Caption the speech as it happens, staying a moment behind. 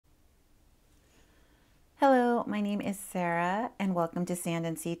Hello, my name is Sarah and welcome to Sand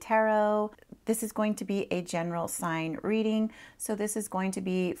and Sea Tarot. This is going to be a general sign reading. So this is going to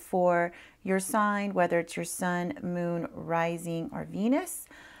be for your sign, whether it's your sun, moon, rising, or Venus.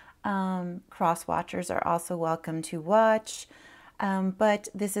 Cross watchers are also welcome to watch, but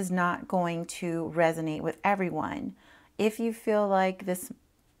this is not going to resonate with everyone. If you feel like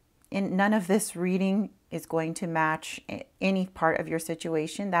none of this reading is going to match any part of your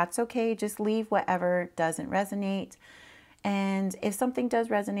situation, that's okay. Just leave whatever doesn't resonate. And if something does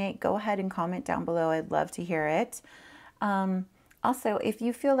resonate, go ahead and comment down below. I'd love to hear it. Also, if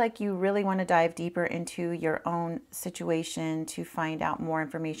you feel like you really want to dive deeper into your own situation to find out more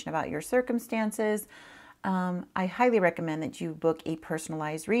information about your circumstances, I highly recommend that you book a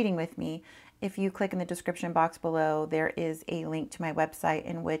personalized reading with me. If you click in the description box below, there is a link to my website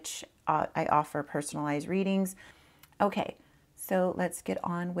in which I offer personalized readings. Okay, so let's get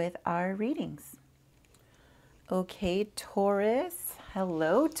on with our readings. Okay, Taurus.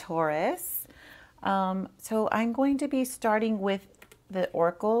 Hello, Taurus. So I'm going to be starting with the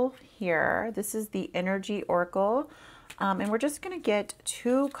oracle here. This is the energy oracle. And we're just going to get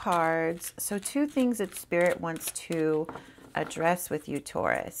two cards. So two things that Spirit wants to address with you,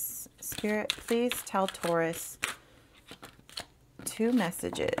 Taurus. Spirit, please tell Taurus two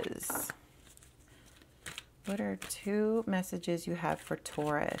messages. What are two messages you have for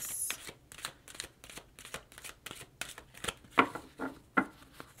Taurus?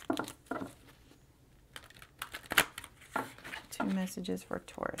 Two messages for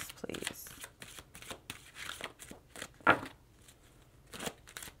Taurus, please.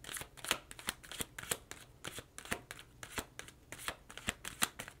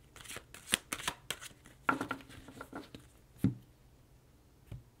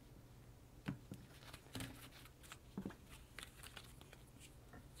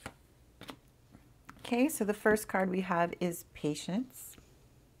 Okay, so the first card we have is patience.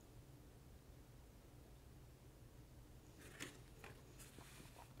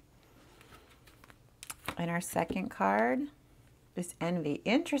 And our second card is envy.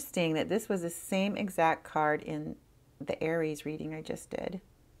 Interesting that this was the same exact card in the Aries reading I just did.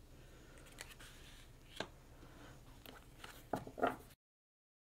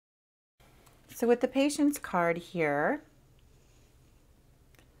 So with the patience card here,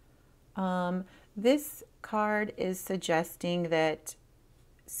 this card is suggesting that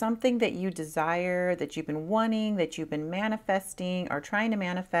something that you desire, that you've been wanting, that you've been manifesting or trying to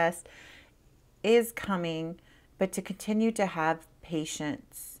manifest is coming, but to continue to have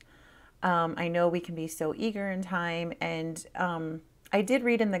patience. I know we can be so eager in time, and I did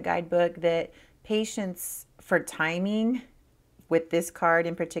read in the guidebook that patience for timing with this card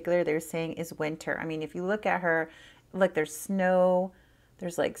in particular, they're saying is winter. I mean, if you look at her, look, there's snow.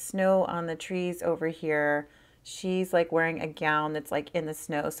 There's like snow on the trees over here. She's like wearing a gown that's like in the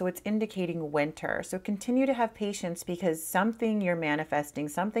snow. So it's indicating winter. So continue to have patience because something you're manifesting,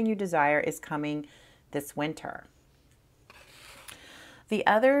 something you desire is coming this winter. The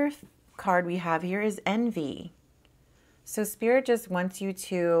other card we have here is envy. So Spirit just wants you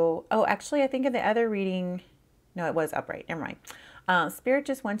to, oh, actually, I think in the other reading, no, it was upright. Never mind. Spirit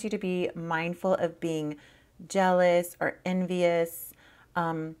just wants you to be mindful of being jealous or envious.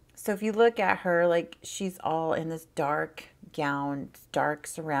 So if you look at her, like she's all in this dark gown, dark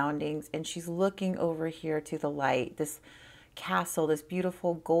surroundings, and she's looking over here to the light, this castle, this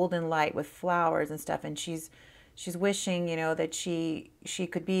beautiful golden light with flowers and stuff. And she's wishing, you know, that she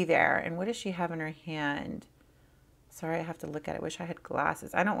could be there. And what does she have in her hand? Sorry, I have to look at it. I wish I had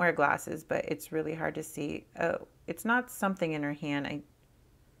glasses. I don't wear glasses, but it's really hard to see. Oh, it's not something in her hand.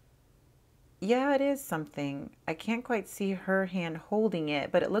 Yeah, it is something. I can't quite see her hand holding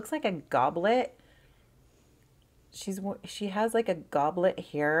it, but it looks like a goblet. She has like a goblet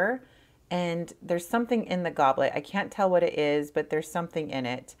here, and there's something in the goblet. I can't tell what it is, but there's something in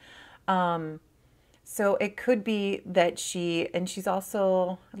it. So it could be that she's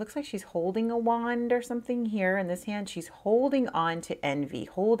also, it looks like she's holding a wand or something here in this hand. She's holding on to envy,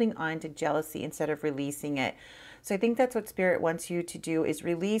 holding on to jealousy instead of releasing it. So I think that's what Spirit wants you to do, is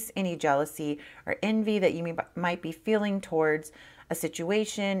release any jealousy or envy that you might be feeling towards a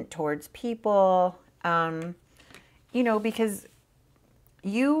situation, towards people, you know, because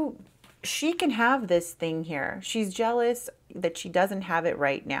she can have this thing here. She's jealous that she doesn't have it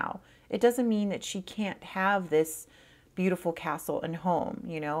right now. It doesn't mean that she can't have this beautiful castle and home,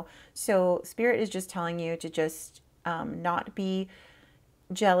 you know. So Spirit is just telling you to just not be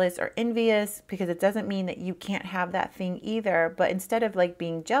jealous or envious, because it doesn't mean that you can't have that thing either. But instead of like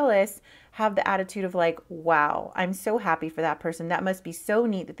being jealous, have the attitude of like, wow, I'm so happy for that person. That must be so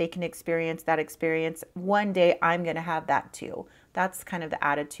neat that they can experience that experience. One day I'm going to have that too. That's kind of the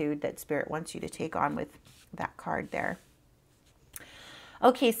attitude that Spirit wants you to take on with that card there.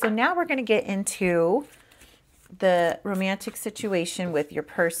 Okay, so now we're going to get into the romantic situation with your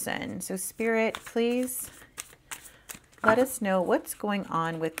person. So Spirit, please let us know what's going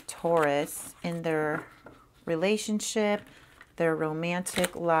on with Taurus in their relationship, their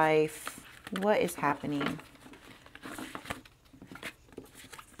romantic life. What is happening?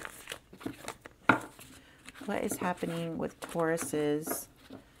 What is happening with Taurus's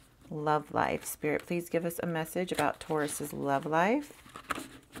love life? Spirit, please give us a message about Taurus's love life.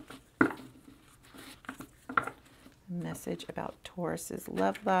 Message about Taurus's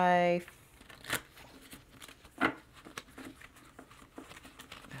love life. Did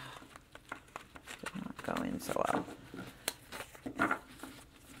not go in so well.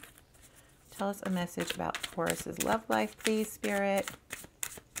 Tell us a message about Taurus's love life, please, Spirit.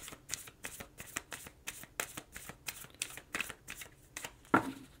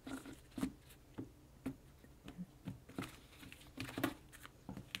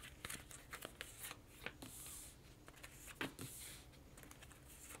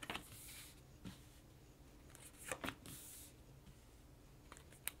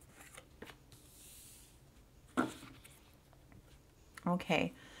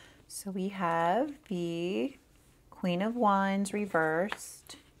 Okay, so we have the Queen of Wands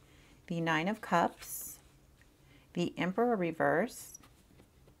reversed, the Nine of Cups, the Emperor reversed,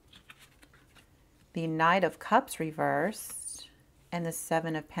 the Knight of Cups reversed, and the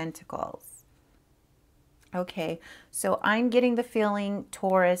Seven of Pentacles. Okay, so I'm getting the feeling,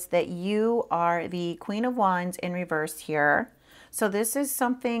 Taurus, that you are the Queen of Wands in reverse here. So this is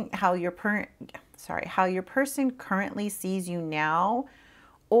something how your person currently sees you now,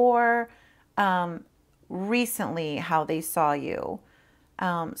 or recently how they saw you.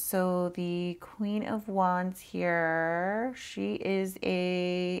 So the Queen of Wands here, she is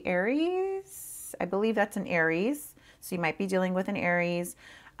a Aries. I believe that's an Aries. So you might be dealing with an Aries.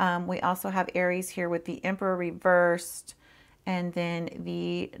 We also have Aries here with the Emperor reversed. And then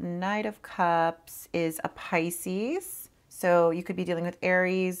the Knight of Cups is a Pisces. So you could be dealing with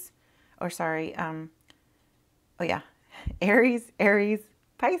Aries, or sorry, Aries,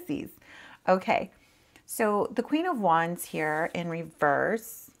 Pisces. Okay, so the Queen of Wands here in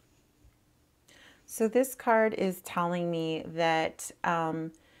reverse. So this card is telling me that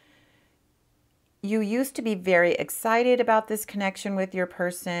you used to be very excited about this connection with your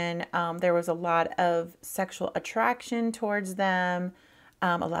person. There was a lot of sexual attraction towards them,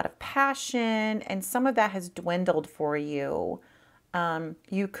 a lot of passion, and some of that has dwindled for you.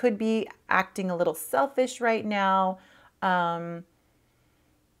 You could be acting a little selfish right now, a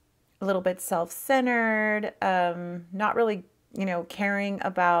little bit self-centered, not really, caring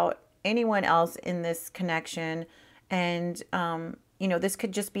about anyone else in this connection. And, this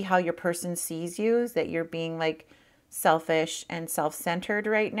could just be how your person sees you, is that you're being like selfish and self-centered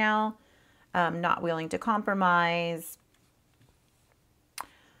right now, not willing to compromise.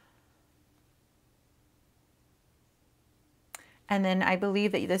 And then I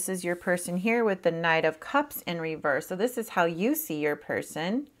believe that this is your person here with the Knight of Cups in reverse. So this is how you see your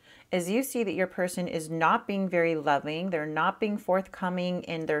person, is you see that your person is not being very loving. They're not being forthcoming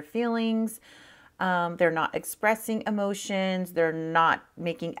in their feelings. They're not expressing emotions. They're not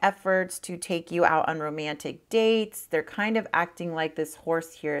making efforts to take you out on romantic dates. They're kind of acting like this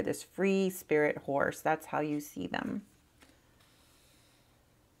horse here, this free spirit horse. That's how you see them.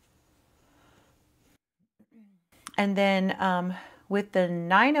 And then with the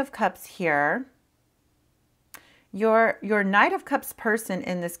Nine of Cups here, your Knight of Cups person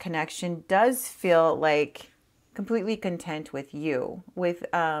in this connection does feel like completely content with you, with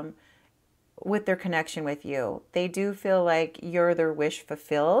their connection with you. They do feel like you're their wish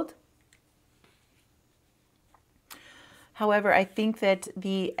fulfilled. However, I think that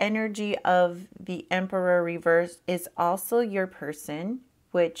the energy of the Emperor reverse is also your person,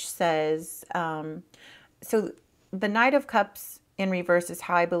 which says, so the Knight of Cups in reverse is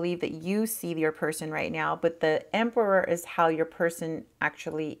how I believe that you see your person right now, but the Emperor is how your person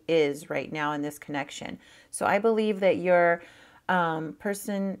actually is right now in this connection. So I believe that your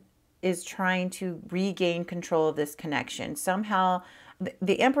person is trying to regain control of this connection. Somehow,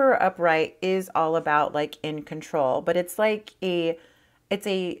 the Emperor upright is all about like in control, but it's like it's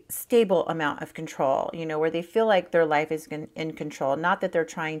a stable amount of control, where they feel like their life is in control, not that they're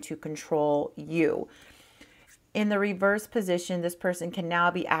trying to control you. In the reverse position, this person can now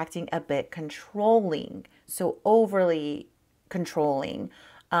be acting a bit controlling, so overly controlling,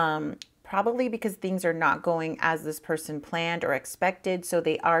 probably because things are not going as this person planned or expected, so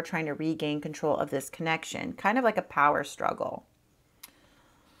they are trying to regain control of this connection, kind of like a power struggle.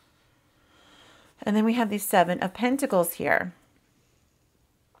 And then we have the Seven of Pentacles here.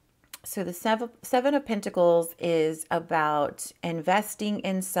 So the Seven of Pentacles is about investing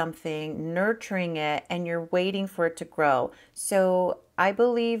in something, nurturing it, and you're waiting for it to grow. So I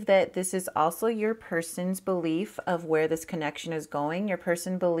believe that this is also your person's belief of where this connection is going. Your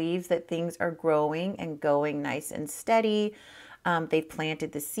person believes that things are growing and going nice and steady. They've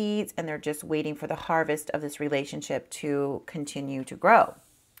planted the seeds and they're just waiting for the harvest of this relationship to continue to grow.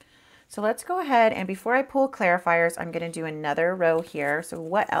 So let's go ahead, and before I pull clarifiers, I'm going to do another row here. So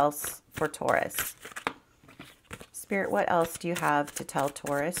what else for Taurus? Spirit, what else do you have to tell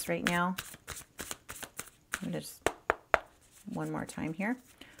Taurus right now? I'm going to just one more time here.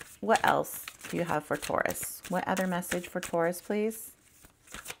 What else do you have for Taurus? What other message for Taurus, please?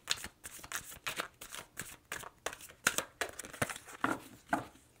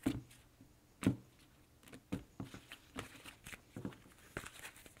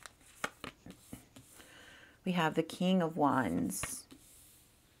 We have the King of Wands.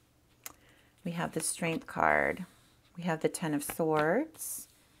 We have the Strength card. We have the Ten of Swords,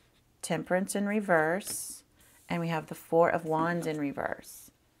 Temperance in reverse, and we have the Four of Wands in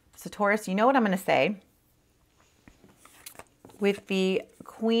reverse. So Taurus, you know what I'm going to say. With the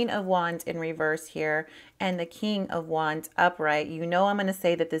Queen of Wands in reverse here and the King of Wands upright, you know I'm going to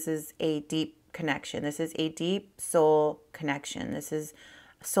say that this is a deep connection. This is a deep soul connection. This is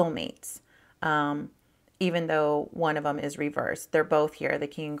soulmates. Even though one of them is reversed. They're both here, the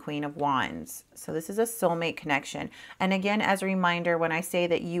King and Queen of Wands. So this is a soulmate connection. And again, as a reminder, when I say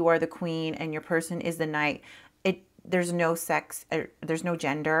that you are the Queen and your person is the Knight, there's no sex, there's no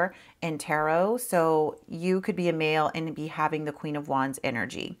gender in tarot. So you could be a male and be having the Queen of Wands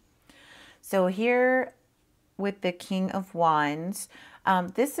energy. So here with the King of Wands,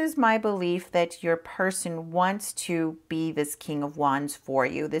 this is my belief that your person wants to be this King of Wands for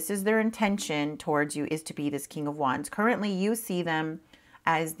you. This is their intention towards you, is to be this King of Wands. Currently, you see them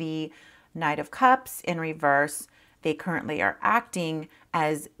as the Knight of Cups in reverse. They currently are acting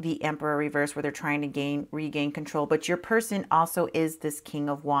as the Emperor reverse, where they're trying to regain control. But your person also is this King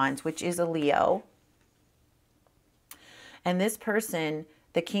of Wands, which is a Leo. And this person,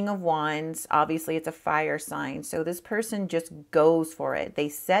 the King of Wands, obviously it's a fire sign. So this person just goes for it. They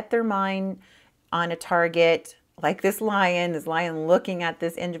set their mind on a target, like this lion looking at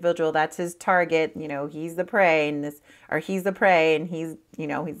this individual. That's his target. You know, he's the prey, and he's the prey, and he's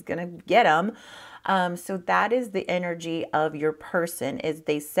going to get him. So that is the energy of your person, is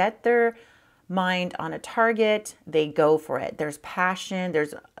they set their mind on a target, they go for it. There's passion.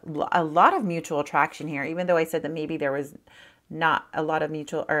 There's a lot of mutual attraction here, even though I said that maybe there was not a lot of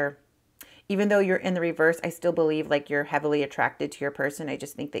mutual, or even though you're in the reverse, I still believe like you're heavily attracted to your person. I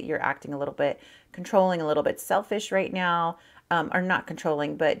just think that you're acting a little bit controlling, a little bit selfish right now, or not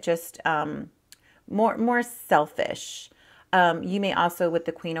controlling, but just more selfish. You may also, with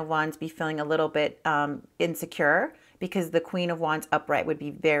the Queen of Wands, be feeling a little bit insecure, because the Queen of Wands upright would be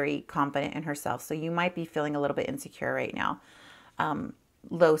very confident in herself. So you might be feeling a little bit insecure right now.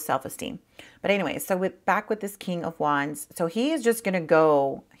 Low self-esteem. But anyway, so back with this King of Wands, so he is just going to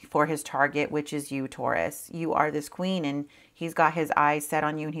go for his target, which is you, Taurus. You are this queen, and he's got his eyes set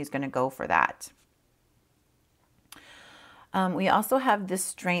on you, and he's going to go for that. We also have this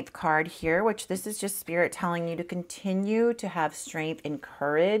Strength card here, which this is just Spirit telling you to continue to have strength and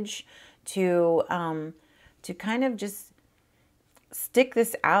courage to kind of just stick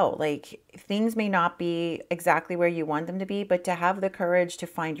this out. Like, things may not be exactly where you want them to be, but to have the courage to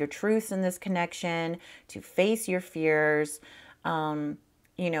find your truth in this connection, to face your fears,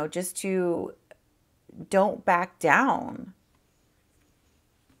 just to don't back down.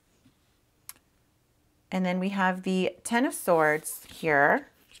 And then we have the Ten of Swords here.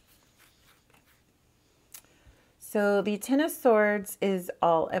 So the Ten of Swords is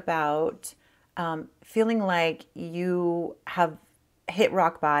all about feeling like you have hit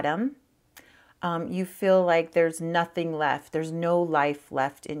rock bottom. You feel like there's nothing left. There's no life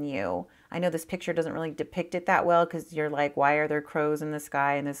left in you. I know this picture doesn't really depict it that well, because you're like, why are there crows in the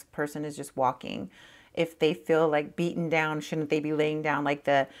sky? And this person is just walking. If they feel like beaten down, shouldn't they be laying down? Like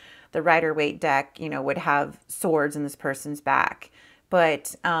the Rider-Waite deck, would have swords in this person's back.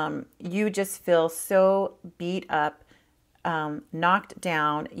 But you just feel so beat up, knocked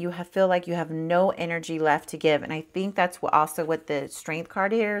down. You feel like you have no energy left to give. And I think that's also what the Strength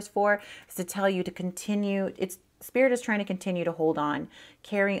card here is for, is to tell you to continue. Spirit is trying to continue to hold on,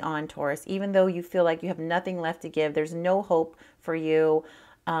 carry on, Taurus, even though you feel like you have nothing left to give. There's no hope for you.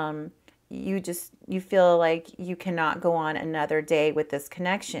 You feel like you cannot go on another day with this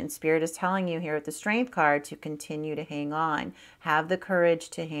connection. Spirit is telling you here with the Strength card to continue to hang on. Have the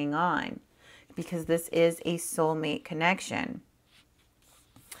courage to hang on, because this is a soulmate connection.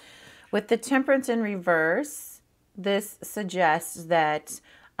 With the Temperance in reverse, this suggests that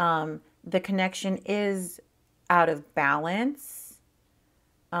the connection is out of balance.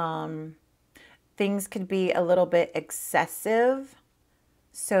 Things could be a little bit excessive.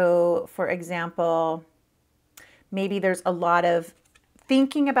 So, for example, maybe there's a lot of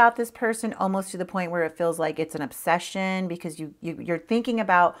thinking about this person, almost to the point where it feels like it's an obsession, because you're thinking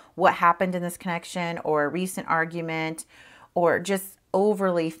about what happened in this connection or a recent argument, or just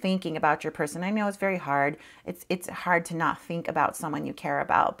overly thinking about your person. I know it's very hard. It's hard to not think about someone you care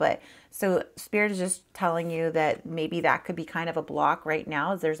about. But so Spirit is just telling you that maybe that could be kind of a block right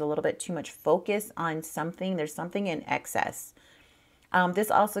now, as there's a little bit too much focus on something. There's something in excess.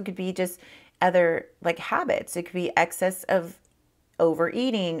 This also could be just other like habits. It could be excess of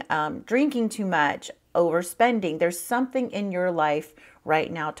overeating, drinking too much, overspending. There's something in your life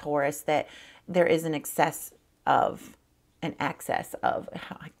right now, Taurus, that there is an excess of.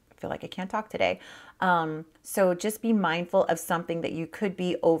 I feel like I can't talk today. So just be mindful of something that you could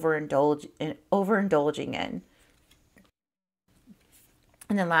be overindulging in.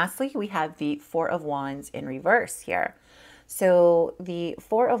 And then lastly, we have the Four of Wands in reverse here. So the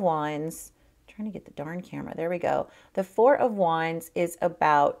Four of Wands, I'm trying to get the darn camera. There we go. The Four of Wands is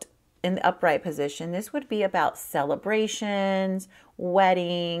about, in the upright position, this would be about celebrations,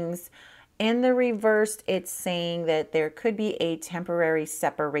 weddings. In the reverse, it's saying that there could be a temporary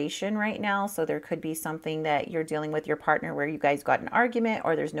separation right now. So there could be something that you're dealing with your partner where you guys got an argument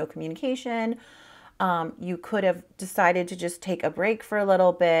or there's no communication. You could have decided to just take a break for a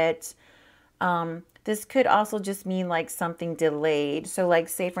little bit. This could also just mean like something delayed. So like,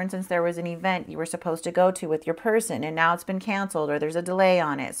 say for instance, there was an event you were supposed to go to with your person and now it's been canceled, or there's a delay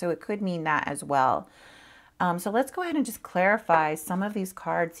on it. So it could mean that as well. So let's go ahead and just clarify some of these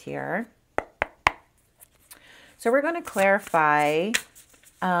cards here. So we're going to clarify,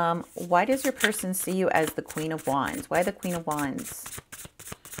 why does your person see you as the Queen of Wands? Why the Queen of Wands?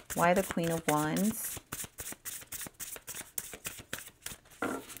 Why the Queen of Wands?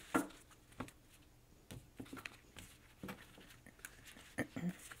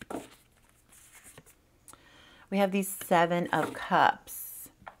 We have the Seven of Cups.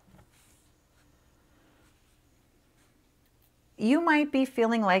 You might be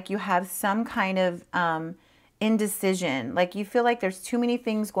feeling like you have some kind of indecision, like you feel like there's too many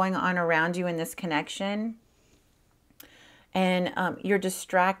things going on around you in this connection, and you're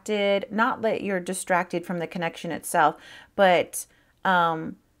distracted. Not that you're distracted from the connection itself, but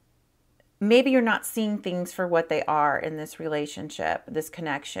maybe you're not seeing things for what they are in this relationship, this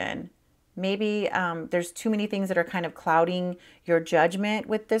connection. Maybe there's too many things that are kind of clouding your judgment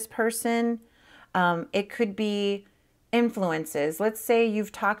with this person. It could be influences. Let's say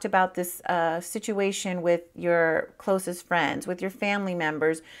you've talked about this situation with your closest friends, with your family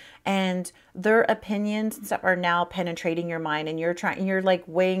members, and their opinions and stuff are now penetrating your mind, and you're like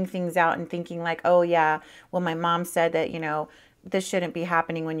weighing things out and thinking like, oh yeah, well my mom said that, you know, this shouldn't be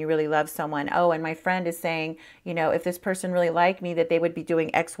happening when you really love someone. Oh, and my friend is saying, you know, if this person really liked me, that they would be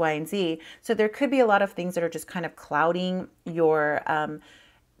doing X, Y, and Z. So there could be a lot of things that are just kind of clouding your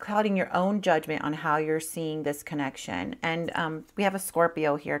own judgment on how you're seeing this connection. And we have a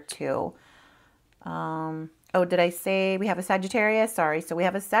Scorpio here too. Oh, did I say we have a Sagittarius? Sorry. So we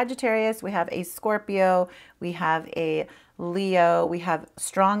have a Sagittarius, we have a Scorpio, we have a Leo, we have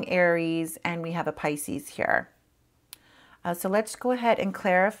strong Aries, and we have a Pisces here. So let's go ahead and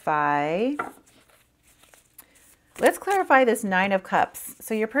clarify. Let's clarify this Nine of Cups.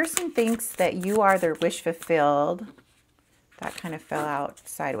 So your person thinks that you are their wish fulfilled. That kind of fell out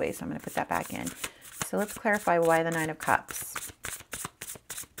sideways, so I'm going to put that back in. So let's clarify why the Nine of Cups.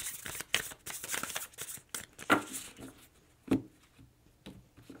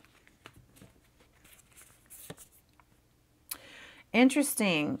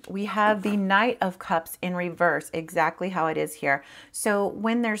 Interesting. We have the Knight of Cups in reverse, exactly how it is here. So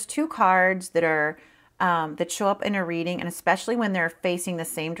when there's two cards that are that show up in a reading, and especially when they're facing the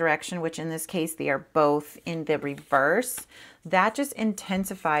same direction, which in this case they are both in the reverse, that just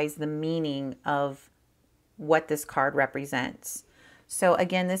intensifies the meaning of what this card represents. So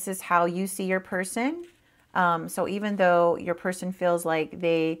again, this is how you see your person. So even though your person feels like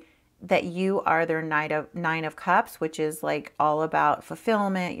that you are their nine of cups, which is like all about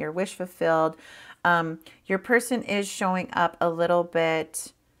fulfillment, your wish fulfilled, your person is showing up a little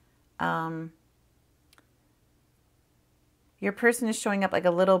bit. Your person is showing up like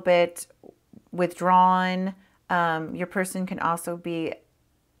a little bit withdrawn. Your person can also be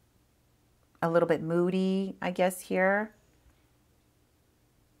a little bit moody, I guess, here.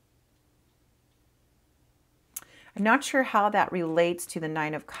 I'm not sure how that relates to the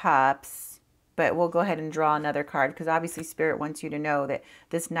Nine of Cups, but we'll go ahead and draw another card because obviously Spirit wants you to know that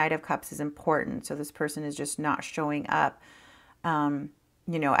this Knight of Cups is important. So this person is just not showing up, you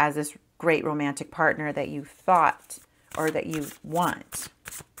know, as this great romantic partner that you thought or that you want.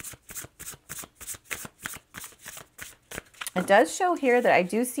 It does show here that I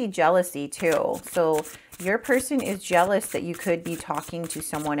do see jealousy too. So your person is jealous that you could be talking to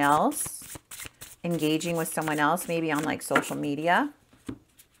someone else, engaging with someone else, maybe on like social media.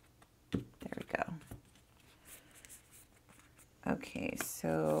 There we go. Okay,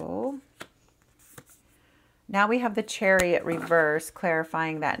 so now we have the Chariot reverse,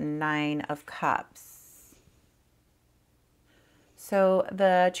 clarifying that Nine of Cups. So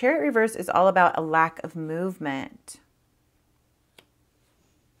the Chariot reverse is all about a lack of movement.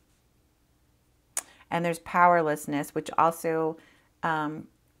 And there's powerlessness, which also,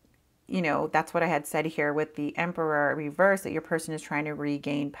 you know, that's what I had said here with the Emperor reverse, that your person is trying to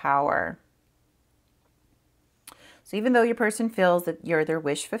regain power. So even though your person feels that you're their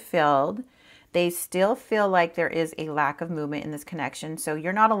wish fulfilled, they still feel like there is a lack of movement in this connection. So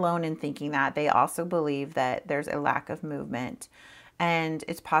you're not alone in thinking that. They also believe that there's a lack of movement. And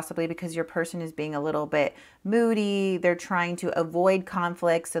it's possibly because your person is being a little bit moody. They're trying to avoid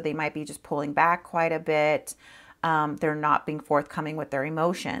conflict, so they might be just pulling back quite a bit. They're not being forthcoming with their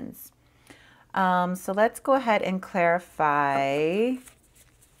emotions. So let's go ahead and clarify.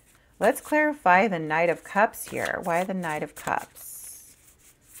 Let's clarify the Knight of Cups here. Why the Knight of Cups?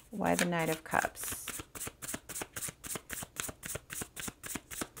 Why the Knight of Cups?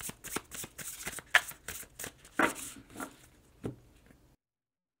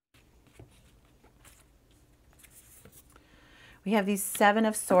 We have these Seven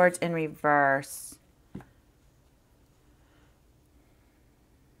of Swords in reverse.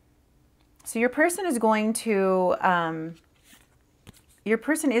 So your person is going to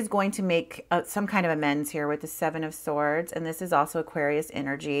make some kind of amends here with the Seven of Swords, and this is also Aquarius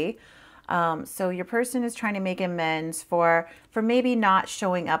energy. So your person is trying to make amends for maybe not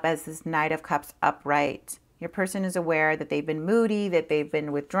showing up as this Knight of Cups upright. Your person is aware that they've been moody, that they've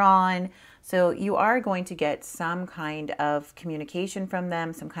been withdrawn. So you are going to get some kind of communication from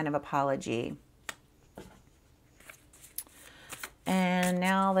them, some kind of apology. And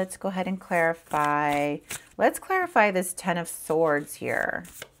now let's go ahead and clarify. Let's clarify this Ten of Swords here.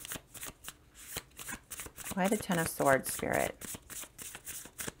 Why the Ten of Swords, Spirit?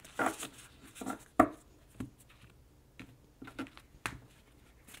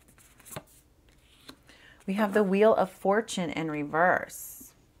 We have the Wheel of Fortune in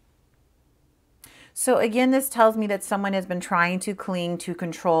reverse. So again, this tells me that someone has been trying to cling to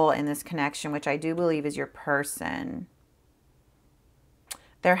control in this connection, which I do believe is your person.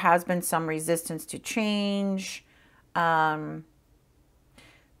 There has been some resistance to change. They've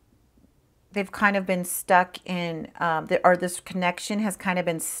kind of been stuck in, or this connection has kind of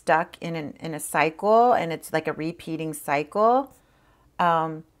been stuck in a cycle, and it's like a repeating cycle.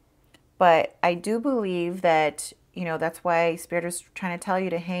 But I do believe that, you know, that's why Spirit is trying to tell you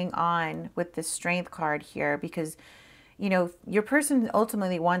to hang on with this Strength card here, because, you know, your person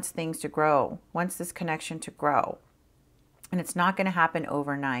ultimately wants things to grow, wants this connection to grow. And it's not going to happen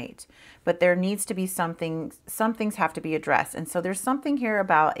overnight, but there needs to be some things have to be addressed. And so there's something here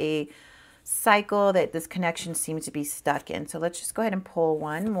about a cycle that this connection seems to be stuck in. So let's just go ahead and pull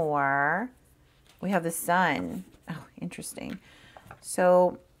one more. We have the Sun. Oh, interesting.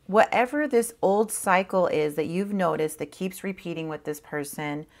 So whatever this old cycle is that you've noticed that keeps repeating with this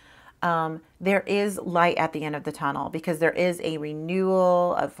person, there is light at the end of the tunnel, because there is a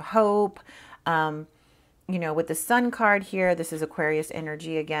renewal of hope. You know, with the Sun card here, this is Aquarius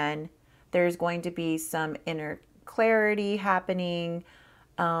energy again. There's going to be some inner clarity happening.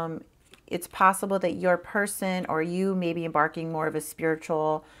 It's possible that your person or you may be embarking more of a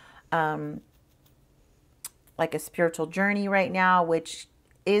spiritual, like a spiritual journey right now, which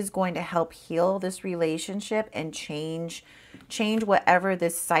is going to help heal this relationship and change whatever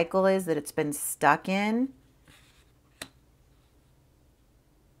this cycle is that it's been stuck in.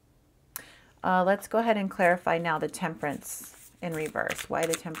 Let's go ahead and clarify now the Temperance in reverse. Why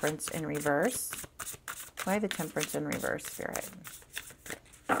the Temperance in reverse? Why the Temperance in reverse, Spirit?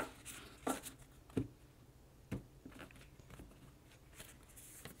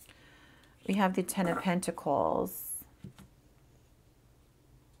 We have the Ten of Pentacles.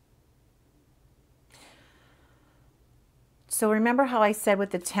 So remember how I said with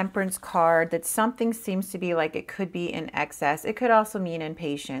the Temperance card that something seems to be like it could be in excess. It could also mean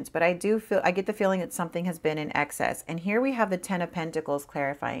impatience, but I get the feeling that something has been in excess. And here we have the Ten of Pentacles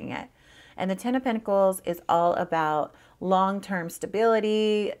clarifying it. And the Ten of Pentacles is all about long-term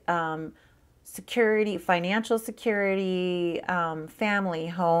stability, security, financial security, family,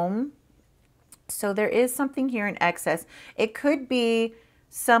 home. So there is something here in excess. It could be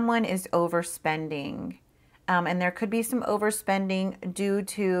someone is overspending. And there could be some overspending due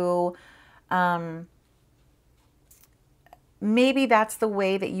to maybe that's the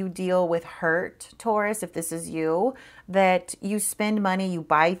way that you deal with hurt, Taurus, if this is you, that you spend money, you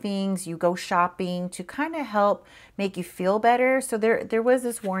buy things, you go shopping to kind of help make you feel better. So there was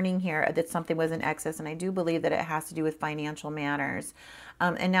this warning here that something was in excess, and I do believe that it has to do with financial matters.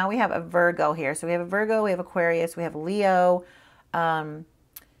 And now we have a Virgo here. So we have a Virgo, we have Aquarius, we have Leo,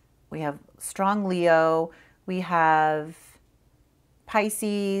 we have strong Leo, we have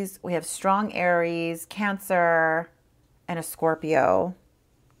Pisces, we have strong Aries, Cancer, and a Scorpio.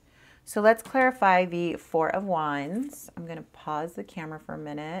 So let's clarify the Four of Wands. I'm going to pause the camera for a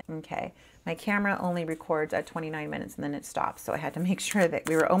minute. Okay, my camera only records at 29 minutes and then it stops. So I had to make sure that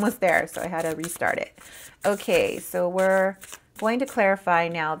we were almost there. So I had to restart it. Okay, so we're going to clarify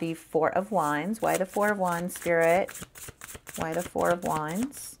now the Four of Wands. Why the Four of Wands, Spirit? Why the Four of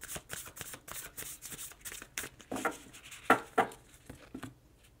Wands?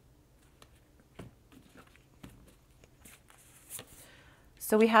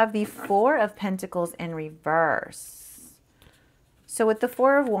 So we have the Four of Pentacles in reverse. So with the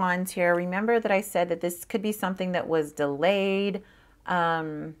Four of Wands here, remember that I said that this could be something that was delayed,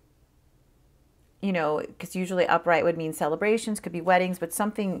 you know, because usually upright would mean celebrations, could be weddings, but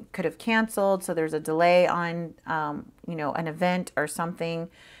something could have canceled. So there's a delay on, you know, an event or something.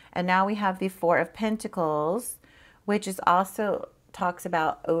 And now we have the Four of Pentacles, which is also talks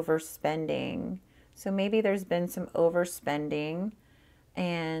about overspending. So maybe there's been some overspending.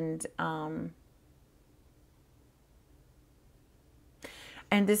 And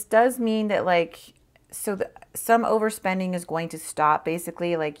this does mean that, like, so some overspending is going to stop,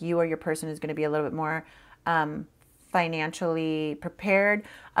 basically, like you or your person is going to be a little bit more financially prepared.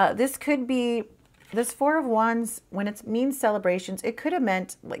 This could be, this Four of Wands, when it means celebrations, it could have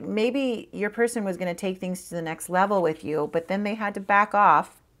meant like maybe your person was going to take things to the next level with you, but then they had to back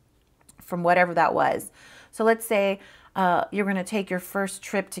off from whatever that was. So let's say you're going to take your first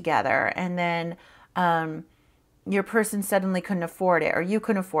trip together, and then your person suddenly couldn't afford it, or you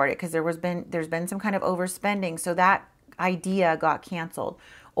couldn't afford it because there's been some kind of overspending, so that idea got canceled.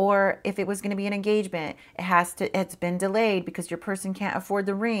 Or if it was going to be an engagement, it's been delayed because your person can't afford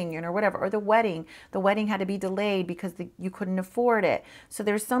the ring, you know, or whatever. Or the wedding had to be delayed because you couldn't afford it. So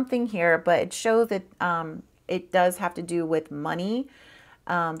there's something here, but it shows that it does have to do with money.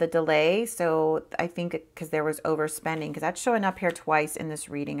 The delay. So I think because there was overspending, because that's showing up here twice in this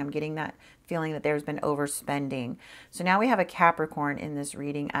reading. I'm getting that feeling that there's been overspending. So now we have a Capricorn in this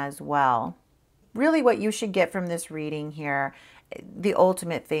reading as well. Really what you should get from this reading here, the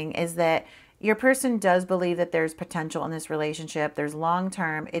ultimate thing, is that your person does believe that there's potential in this relationship. There's long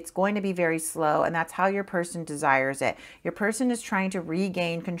term. It's going to be very slow, and that's how your person desires it. Your person is trying to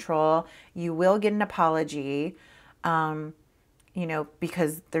regain control. You will get an apology. You know,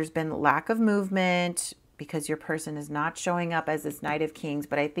 because there's been lack of movement, because your person is not showing up as this Knight of Kings.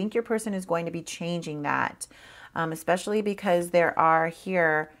 But I think your person is going to be changing that, especially because there are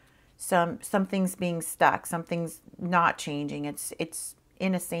here some things being stuck, something's not changing. It's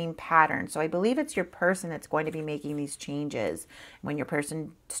in a same pattern. So I believe it's your person that's going to be making these changes. When your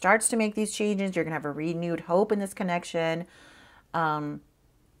person starts to make these changes, you're going to have a renewed hope in this connection.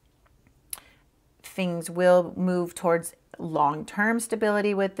 Things will move towards long-term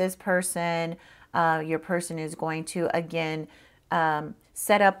stability with this person. Your person is going to, again,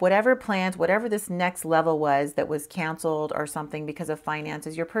 set up whatever plans, whatever this next level was that was canceled or something because of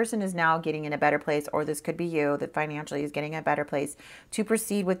finances. Your person is now getting in a better place, or this could be you that financially is getting a better place to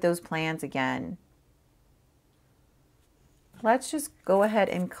proceed with those plans again. Let's just go ahead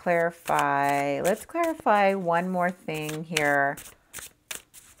and clarify. Let's clarify one more thing here.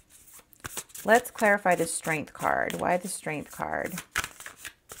 Let's clarify the Strength card. Why the Strength card?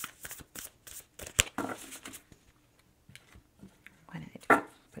 Why did I do?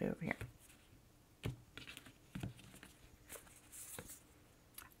 Put it over here.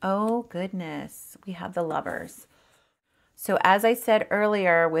 Oh, goodness. We have the Lovers. So as I said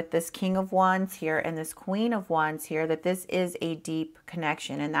earlier with this King of Wands here and this Queen of Wands here, that this is a deep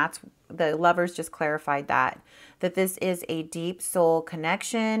connection. And that's, the Lovers just clarified that this is a deep soul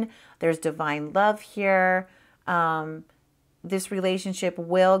connection. There's divine love here. This relationship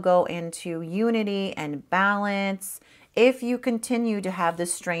will go into unity and balance if you continue to have the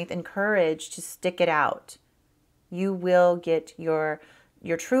strength and courage to stick it out. You will get your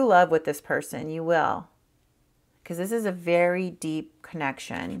true love with this person. You will. Because this is a very deep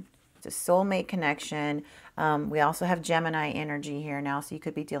connection. It's a soulmate connection. We also have Gemini energy here now, so you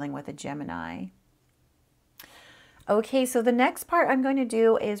could be dealing with a Gemini. Okay, so the next part I'm going to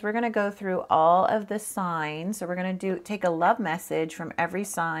do is we're going to go through all of the signs. So we're going to take a love message from every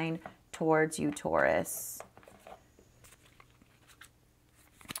sign towards you, Taurus.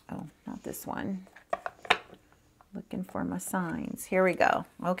 Oh, not this one. Looking for my signs. Here we go.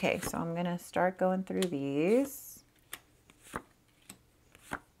 Okay, so I'm going to start going through these.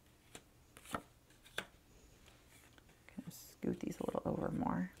 Scoot these a little over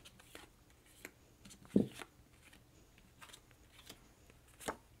more.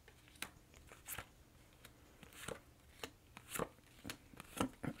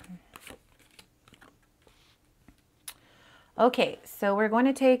 Okay, so we're going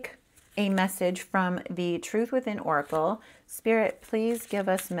to take a message from the Truth Within Oracle. Spirit, please give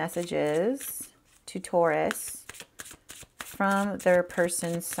us messages to Taurus from their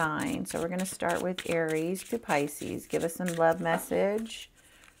person's sign. So we're going to start with Aries to Pisces. Give us some love message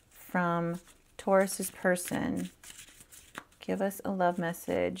from Taurus's person. Give us a love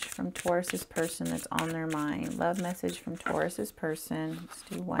message from Taurus's person that's on their mind. Love message from Taurus's person. Let's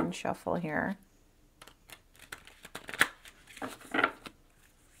do one shuffle here.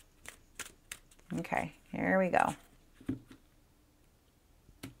 Okay, here we go.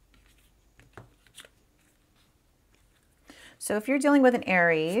 So if you're dealing with an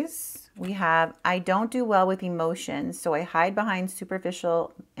Aries, we have, I don't do well with emotions, so I hide behind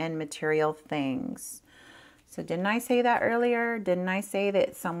superficial and material things. So didn't I say that earlier? Didn't I say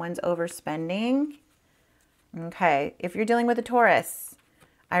that someone's overspending? Okay, if you're dealing with a Taurus,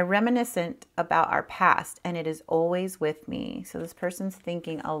 I reminiscent about our past and it is always with me. So this person's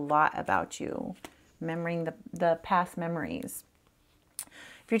thinking a lot about you, remembering the past memories.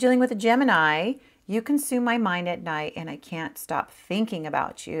 If you're dealing with a Gemini, you consume my mind at night and I can't stop thinking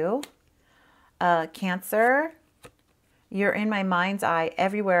about you. Cancer, you're in my mind's eye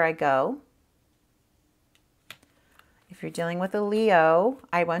everywhere I go. If you're dealing with a Leo,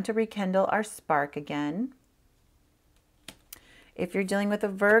 I want to rekindle our spark again. If you're dealing with a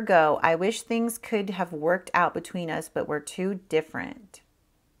Virgo, I wish things could have worked out between us, but we're too different.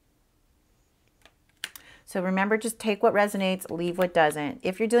 So remember, just take what resonates, leave what doesn't.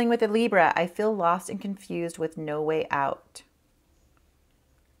 If you're dealing with a Libra, I feel lost and confused with no way out.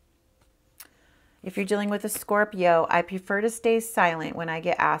 If you're dealing with a Scorpio, I prefer to stay silent when I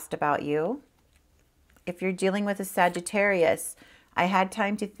get asked about you. If you're dealing with a Sagittarius, I had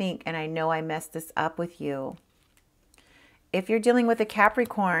time to think and I know I messed this up with you. If you're dealing with a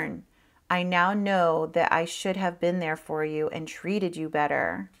Capricorn, I now know that I should have been there for you and treated you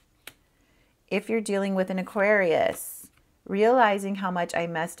better. If you're dealing with an Aquarius, realizing how much I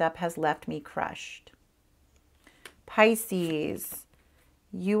messed up has left me crushed. Pisces,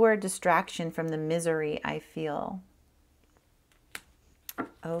 you are a distraction from the misery I feel.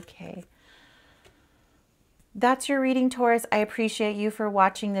 Okay. That's your reading, Taurus. I appreciate you for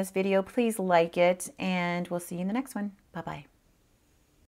watching this video. Please like it, and we'll see you in the next one. Bye-bye.